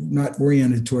 We were not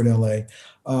oriented toward LA.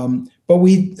 But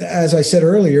we, as I said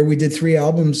earlier, we did 3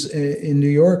 albums in New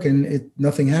York, and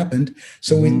nothing happened.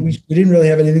 So we didn't really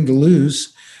have anything to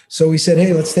lose. So we said,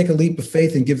 hey, let's take a leap of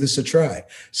faith and give this a try.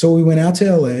 So we went out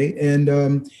to LA,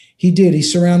 and he did. He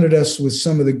surrounded us with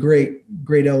some of the great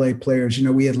LA players.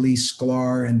 We had Lee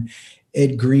Sklar and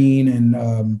Ed Green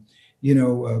and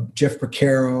Jeff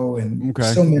Porcaro and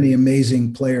so many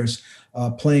amazing players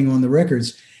playing on the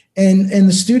records. And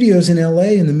the studios in LA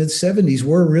in the mid 70s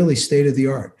were really state of the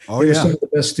art. They were some of the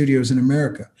best studios in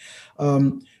America.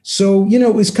 So,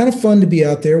 it was kind of fun to be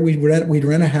out there. We'd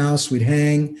rent a house, we'd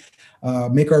hang,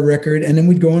 make our record, and then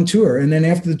we'd go on tour. And then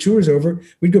after the tour is over,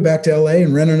 we'd go back to LA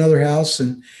and rent another house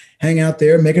and hang out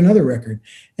there, make another record.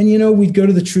 And, we'd go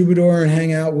to the Troubadour and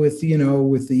hang out with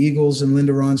the Eagles and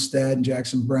Linda Ronstadt and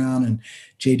Jackson Browne and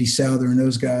J.D. Souther and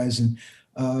those guys. And,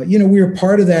 we were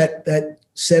part of that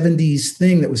 70s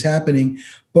thing that was happening,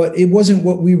 but it wasn't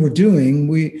what we were doing.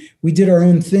 We did our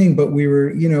own thing, but we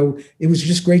were, it was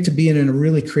just great to be in a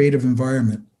really creative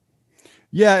environment.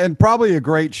 Yeah, and probably a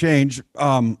great change.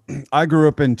 I grew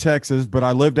up in Texas, but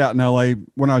I lived out in LA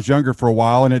when I was younger for a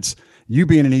while, and it's you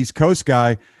being an East Coast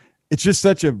guy. It's just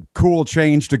such a cool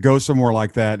change to go somewhere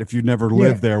like that if you've never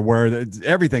lived there, where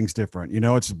everything's different.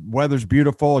 It's weather's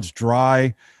beautiful, it's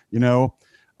dry. It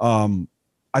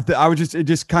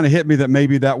just kind of hit me that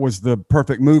maybe that was the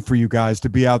perfect move for you guys to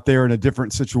be out there in a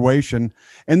different situation.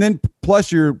 And then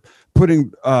plus you're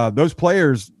putting those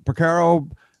players, Porcaro,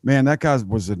 man, that guy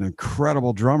was an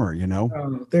incredible drummer,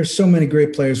 There's so many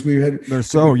great players. To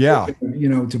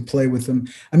play with them.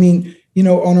 I mean,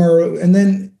 and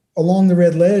then along the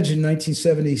Red Ledge in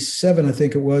 1977, I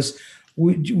think it was,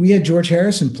 we had George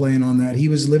Harrison playing on that. He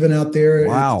was living out there at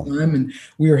the time, and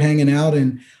we were hanging out,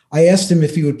 and I asked him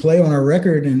if he would play on our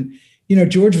record. And,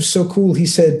 George was so cool. He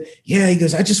said, yeah, he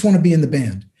goes, I just want to be in the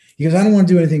band. He goes, I don't want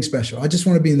to do anything special. I just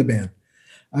want to be in the band.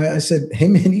 I said, hey,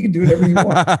 man, you can do whatever you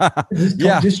want.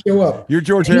 Just show up. You're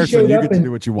George Harrison. You get to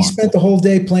do what you want. He spent the whole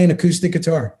day playing acoustic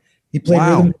guitar. He played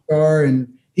rhythm guitar,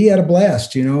 and he had a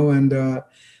blast, and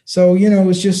so, it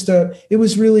was just, it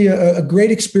was really a great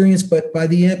experience. But by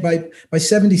the end, by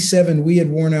 77, we had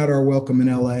worn out our welcome in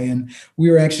LA, and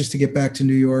we were anxious to get back to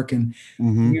New York. And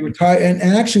we were tired. And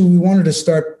actually, we wanted to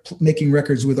start making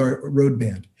records with our road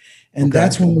band. And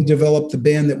that's when we developed the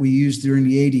band that we used during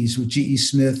the 80s with G.E.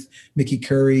 Smith, Mickey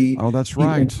Curry. Oh, that's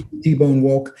right. T-Bone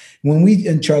Walk.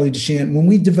 And Charlie DeShant, when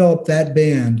we developed that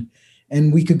band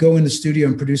and we could go in the studio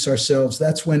and produce ourselves,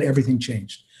 that's when everything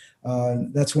changed.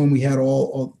 That's when we had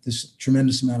all this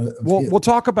tremendous amount of we'll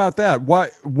talk about that. Why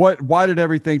did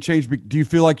everything change? Do you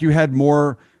feel like you had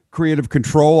more creative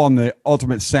control on the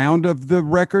ultimate sound of the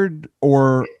record,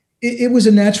 or it was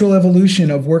a natural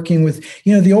evolution of working with,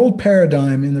 the old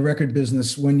paradigm in the record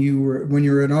business when you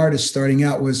were an artist starting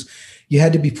out was you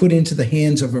had to be put into the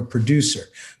hands of a producer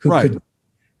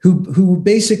who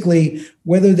basically,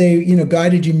 whether they,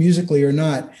 guided you musically or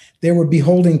not, they were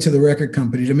beholding to the record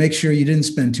company to make sure you didn't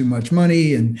spend too much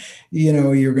money and,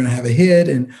 you're going to have a hit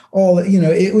and all,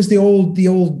 it was the old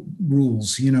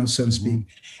rules, so to speak.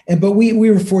 But we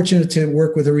were fortunate to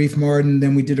work with Arif Mardin.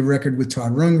 Then we did a record with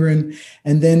Todd Rundgren.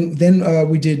 And then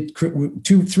we did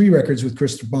 3 records with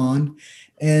Christopher Bond.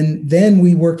 And then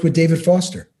we worked with David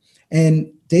Foster.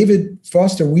 And David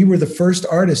Foster, we were the first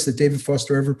artist that David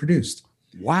Foster ever produced.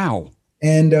 Wow.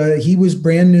 And he was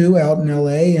brand new out in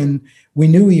LA, and we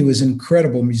knew he was an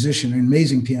incredible musician, an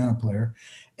amazing piano player.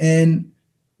 And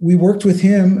we worked with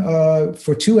him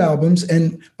for 2 albums.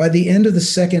 And by the end of the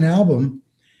second album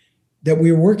that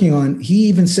we were working on, he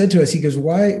even said to us, he goes,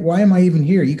 why am I even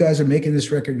here? You guys are making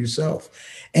this record yourself.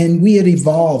 And we had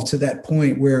evolved to that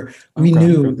point where we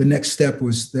knew the next step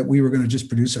was that we were going to just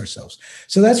produce ourselves.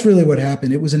 So that's really what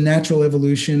happened. It was a natural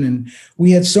evolution. And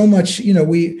we had so much,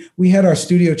 we had our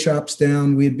studio chops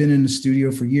down. We had been in the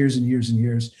studio for years and years and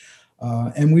years.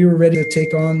 And we were ready to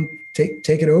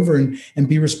take it over and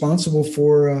be responsible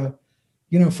for,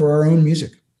 for our own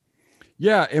music.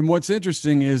 Yeah. And what's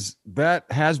interesting is that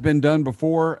has been done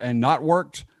before and not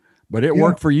worked, but it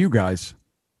worked for you guys.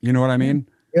 You know what I mean?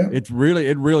 Yeah. It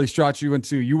really shot you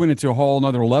went into a whole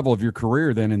nother level of your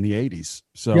career then in the 80s.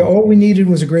 So all we needed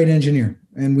was a great engineer.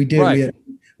 And we did. Right.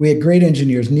 We had great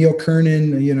engineers, Neil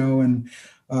Kernan, and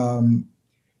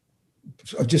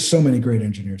just so many great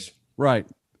engineers. Right.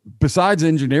 Besides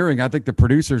engineering, I think the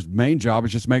producer's main job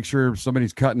is just make sure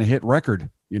somebody's cutting a hit record,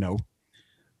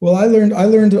 Well, I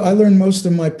learned most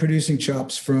of my producing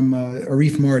chops from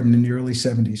Arif Mardin in the early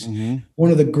 70s. Mm-hmm. One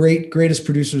of the greatest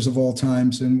producers of all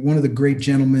times, and one of the great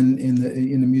gentlemen in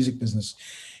the music business.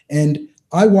 And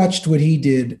I watched what he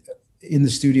did in the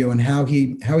studio and how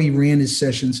he ran his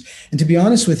sessions. And to be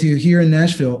honest with you, here in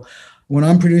Nashville, when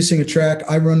I'm producing a track,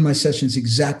 I run my sessions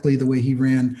exactly the way he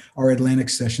ran our Atlantic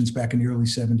sessions back in the early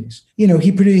 70s.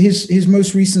 He produced his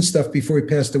most recent stuff before he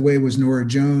passed away was Norah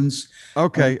Jones.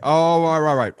 Okay.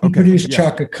 Right. Okay. He produced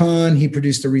Chaka Khan. He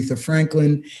produced Aretha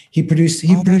Franklin. He produced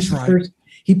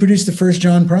the first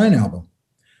John Prine album.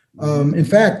 In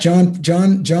fact, John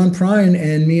Prine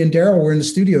and me and Daryl were in the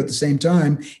studio at the same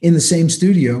time, in the same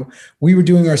studio. We were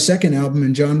doing our second album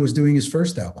and John was doing his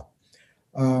first album.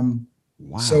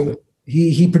 Wow. So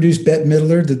he produced Bette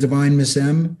Midler, The Divine Miss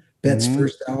M, Bet's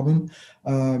first album.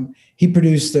 He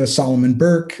produced Solomon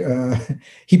Burke.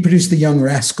 He produced the Young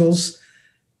Rascals.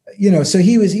 So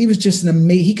he was just an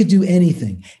amazing. He could do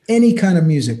anything, any kind of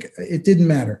music. It didn't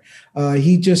matter.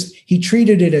 He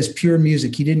treated it as pure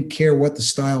music. He didn't care what the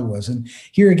style was. And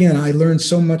here again, I learned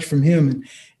so much from him,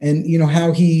 and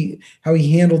how he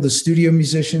handled the studio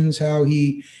musicians, how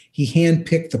he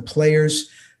handpicked the players,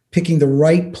 picking the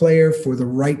right player for the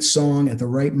right song at the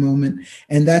right moment.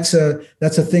 And that's a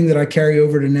thing that I carry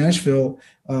over to Nashville.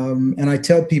 And I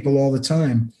tell people all the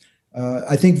time.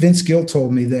 I think Vince Gill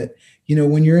told me that,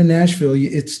 when you're in Nashville,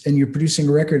 and you're producing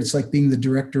a record, it's like being the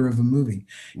director of a movie.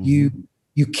 Mm-hmm.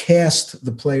 You cast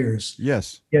the players.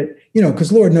 Yes. Yet,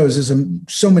 because Lord knows there's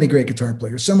so many great guitar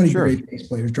players, so many great bass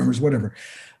players, drummers, whatever.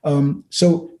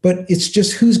 But it's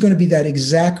just who's going to be that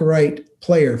exact right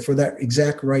player for that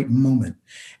exact right moment.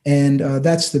 And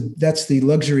that's the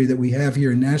luxury that we have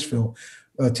here in Nashville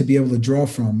to be able to draw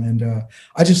from. And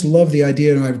I just love the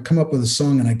idea. And I come up with a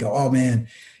song and I go, oh man,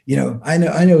 I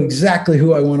know exactly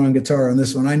who I want on guitar on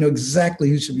this one. I know exactly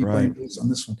who should be playing bass on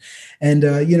this one. And,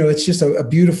 it's just a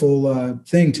beautiful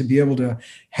thing to be able to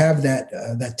have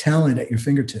that talent at your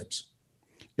fingertips.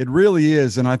 It really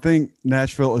is. And I think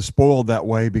Nashville is spoiled that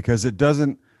way because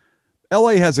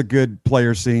LA has a good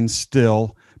player scene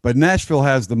still, but Nashville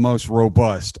has the most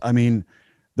robust. I mean,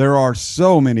 there are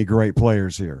so many great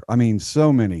players here. I mean,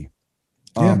 so many.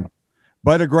 Yeah.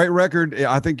 But a great record.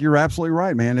 I think you're absolutely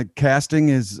right, man. Casting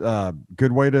is a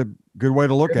good way to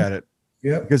look at it.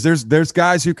 Yeah. Because there's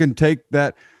guys who can take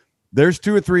that. There's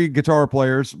 2 or 3 guitar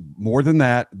players, more than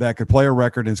that could play a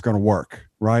record and it's going to work,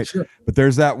 right? Sure. But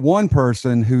there's that one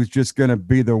person who's just going to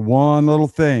be the one little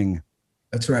thing.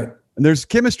 That's right. And there's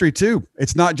chemistry too.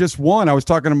 It's not just one. I was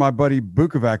talking to my buddy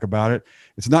Bukovac about it.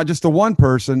 It's not just the one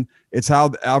person. It's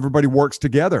how everybody works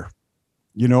together,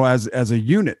 as a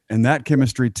unit, and that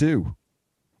chemistry too.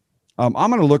 I'm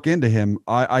going to look into him.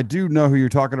 I do know who you're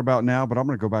talking about now, but I'm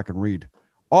going to go back and read.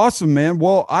 Awesome, man.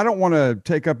 Well, I don't want to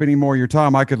take up any more of your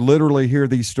time. I could literally hear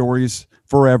these stories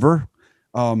forever.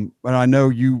 But I know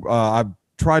you, I've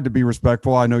tried to be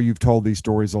respectful. I know you've told these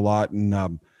stories a lot,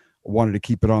 and wanted to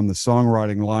keep it on the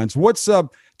songwriting lines.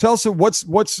 Tell us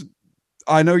what's,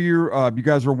 I know you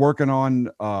guys are working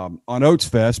on Oats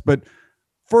Fest, but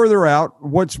further out,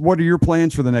 what are your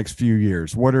plans for the next few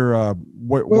years? What are I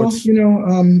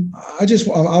just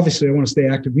obviously I want to stay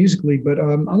active musically, but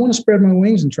I want to spread my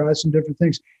wings and try some different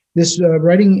things. This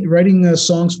writing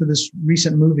songs for this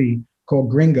recent movie called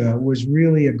Gringa was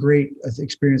really a great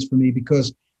experience for me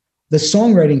because the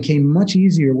songwriting came much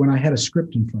easier when I had a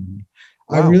script in front of me.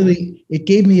 Wow. It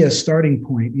gave me a starting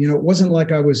point. It wasn't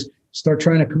like I was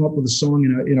trying to come up with a song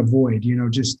in a void.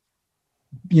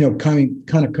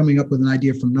 Coming up with an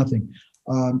idea from nothing.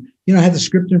 I had the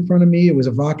script in front of me. It was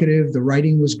evocative. The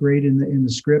writing was great in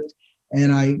the script.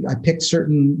 And I picked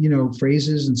certain,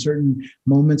 phrases and certain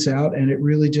moments out, and it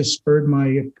really just spurred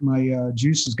my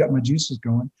juices, got my juices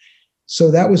going. So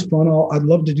that was fun. I'd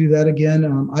love to do that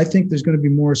again. I think there's going to be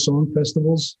more song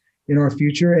festivals in our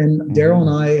future. And Daryl and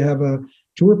I have a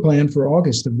tour planned for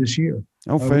August of this year.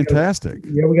 Oh, fantastic.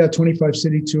 We got a 25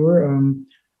 city tour.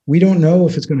 We don't know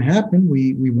if it's going to happen.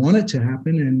 We want it to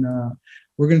happen, and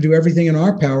we're going to do everything in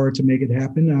our power to make it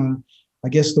happen. I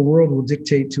guess the world will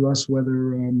dictate to us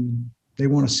whether they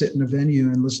want to sit in a venue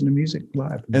and listen to music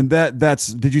live. And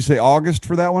did you say August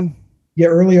for that one? Yeah,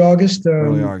 early August.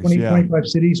 25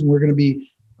 cities, and we're going to be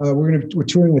we're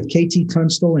touring with KT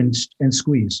Tunstall and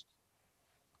Squeeze.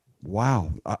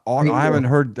 Wow, I hadn't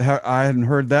heard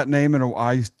that name, and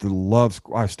I used to love.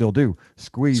 I still do.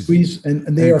 Squeeze,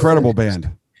 and they are incredible band.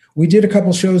 We did a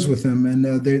couple shows with them, and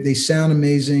they sound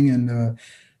amazing. And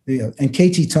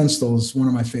KT Tunstall is one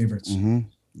of my favorites. Mm-hmm.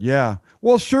 Yeah.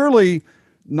 Well, surely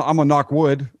I'm a knock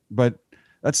wood, but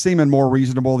that's seeming more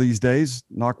reasonable these days.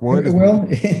 Knock wood. Well,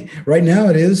 right now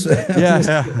it is.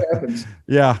 Yeah.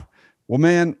 Yeah. Well,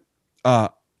 man,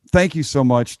 thank you so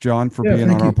much, John, for being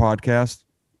on our podcast.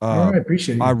 I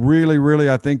appreciate it. I really,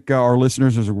 I think our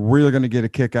listeners are really going to get a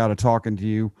kick out of talking to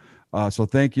you. So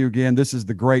thank you again. This is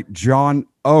the great John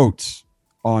Oates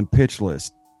on Pitch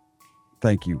List.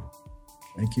 Thank you.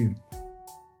 Thank you.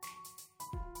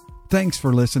 Thanks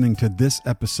for listening to this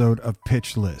episode of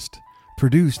Pitch List,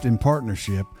 produced in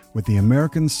partnership with the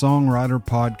American Songwriter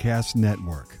Podcast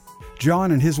Network.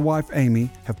 John and his wife Amy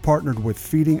have partnered with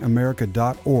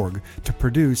feedingamerica.org to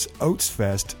produce Oats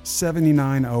Fest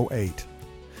 7908.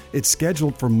 It's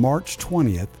scheduled for March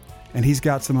 20th, and he's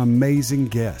got some amazing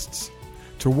guests.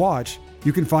 To watch,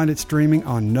 you can find it streaming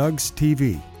on Nugs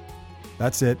TV.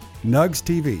 That's it, Nugs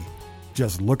TV.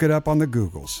 Just look it up on the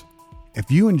Googles. If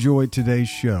you enjoyed today's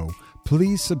show,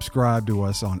 please subscribe to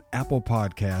us on Apple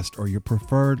Podcast or your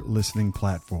preferred listening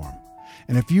platform.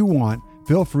 And if you want,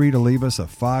 feel free to leave us a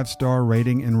 5-star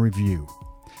rating and review.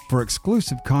 For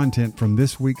exclusive content from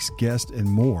this week's guest and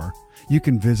more, you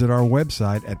can visit our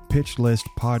website at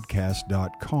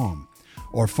pitchlistpodcast.com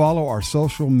or follow our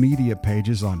social media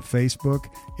pages on Facebook,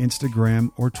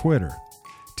 Instagram, or Twitter.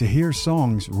 To hear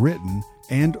songs written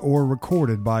and or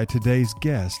recorded by today's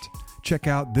guest, check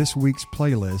out this week's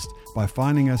playlist by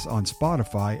finding us on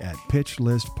Spotify at Pitch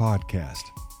List Podcast.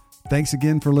 Thanks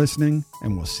again for listening,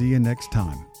 and we'll see you next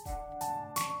time.